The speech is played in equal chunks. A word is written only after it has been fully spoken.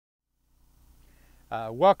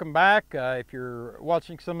Welcome back. If you're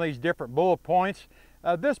watching some of these different bullet points,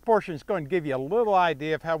 this portion is going to give you a little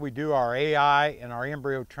idea of how we do our AI and our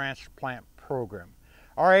embryo transplant program.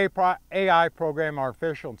 Our AI program,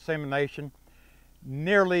 artificial insemination,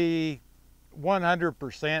 nearly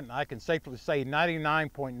 100%, I can safely say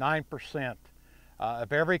 99.9%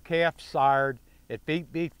 of every calf sired at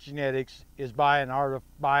Fink Beef Genetics is by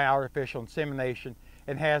artificial insemination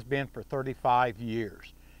and has been for 35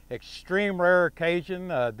 years. Extreme rare occasion.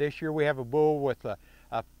 This year we have a bull with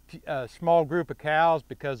a small group of cows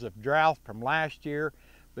because of drought from last year,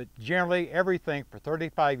 but generally everything for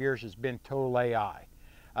 35 years has been total AI.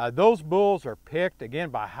 Those bulls are picked again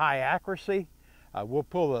by high accuracy. We'll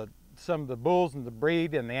pull some of the bulls in the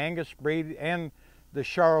breed and the Angus breed and the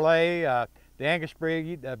Charolais. The Angus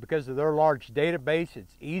breed, because of their large database,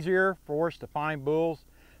 it's easier for us to find bulls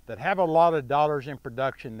that have a lot of dollars in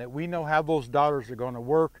production, that we know how those dollars are going to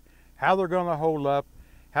work, how they're going to hold up,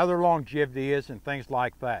 how their longevity is, and things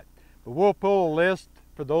like that. But we'll pull a list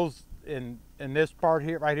for those in this part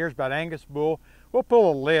here, right here is about Angus bull. We'll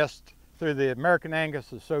pull a list through the American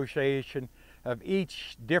Angus Association of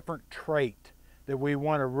each different trait that we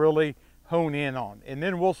want to really hone in on. And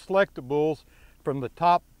then we'll select the bulls from the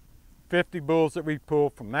top 50 bulls that we pull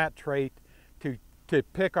from that trait to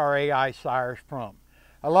pick our AI sires from.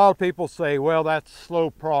 A lot of people say, well, that's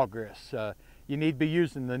slow progress. You need to be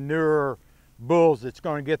using the newer bulls that's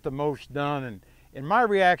going to get the most done. And my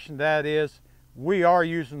reaction to that is, we are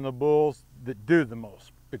using the bulls that do the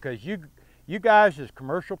most, because you guys as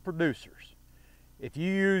commercial producers, if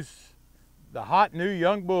you use the hot new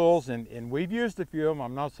young bulls, and we've used a few of them,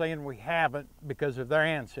 I'm not saying we haven't because of their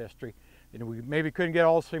ancestry, and we maybe couldn't get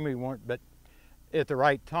all the semen we want, but at the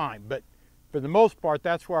right time. But for the most part,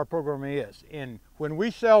 that's where our program is. And when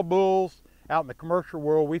we sell bulls out in the commercial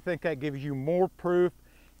world, we think that gives you more proof,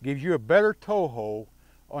 gives you a better toehold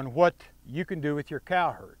on what you can do with your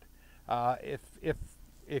cow herd.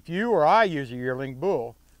 If you or I use a yearling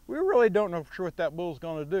bull, we really don't know for sure what that bull's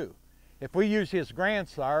going to do. If we use his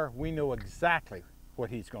grandsire, we know exactly what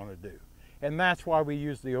he's going to do. And that's why we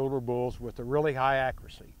use the older bulls with a really high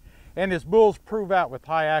accuracy. And as bulls prove out with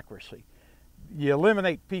high accuracy, you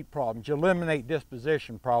eliminate feet problems, you eliminate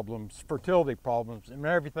disposition problems, fertility problems, and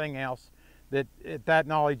everything else that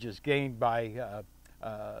knowledge is gained by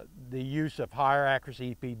the use of higher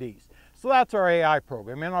accuracy EPDs. So that's our AI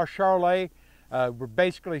program. In our Charolais, we're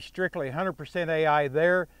basically strictly 100% AI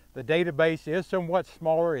there. The database is somewhat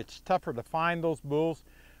smaller. It's tougher to find those bulls.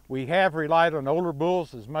 We have relied on older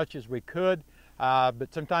bulls as much as we could,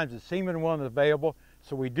 but sometimes the semen wasn't available,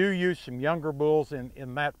 so we do use some younger bulls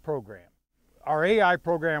in that program. Our AI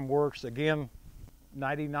program works, again,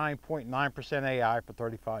 99.9% AI for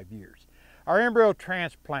 35 years. Our embryo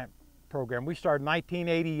transplant program, we started in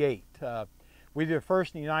 1988. We were the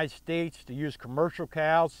first in the United States to use commercial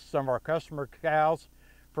cows, some of our customer cows,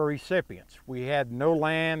 for recipients. We had no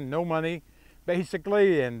land, no money,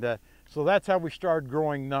 basically, and so that's how we started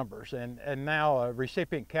growing numbers. And now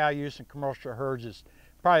recipient cow use in commercial herds is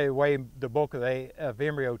probably the way the bulk of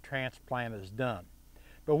embryo transplant is done.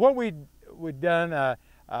 But what we've done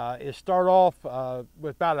is start off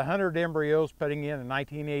with about 100 embryos putting in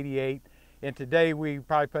 1988. And today we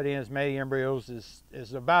probably put in as many embryos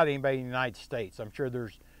as about anybody in the United States. I'm sure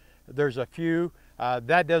there's a few.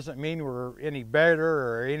 That doesn't mean we're any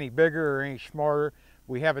better or any bigger or any smarter.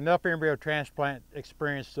 We have enough embryo transplant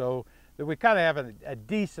experience so that we kind of have a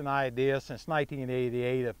decent idea since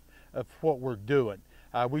 1988 of what we're doing.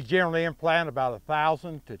 We generally implant about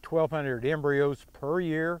 1,000 to 1,200 embryos per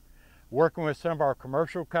year, working with some of our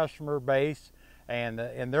commercial customer base, and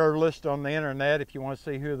they're listed on the internet if you want to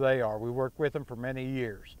see who they are. We work with them for many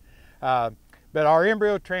years. But our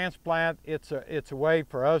embryo transplant, it's a way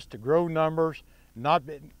for us to grow numbers, not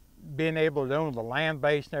being able to own the land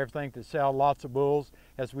base and everything to sell lots of bulls,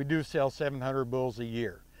 as we do sell 700 bulls a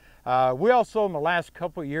year. We also, in the last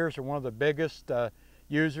couple of years, are one of the biggest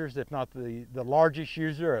users, if not the largest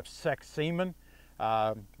user, of sex semen.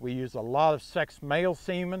 We use a lot of sex male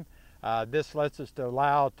semen. This lets us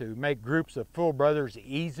to make groups of full brothers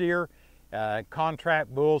easier,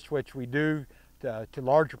 contract bulls, which we do to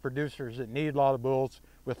larger producers that need a lot of bulls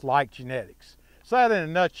with like genetics. So that in a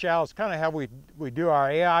nutshell is kind of how we do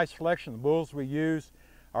our AI selection, the bulls we use,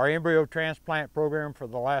 our embryo transplant program for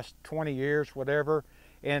the last 20 years, whatever.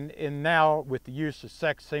 And now with the use of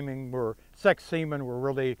sex semen, we're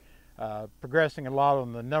really progressing a lot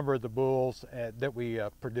on the number of the bulls that we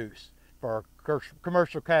produce for our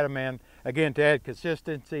commercial cattlemen, again, to add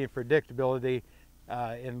consistency and predictability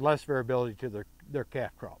and less variability to their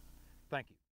calf crop.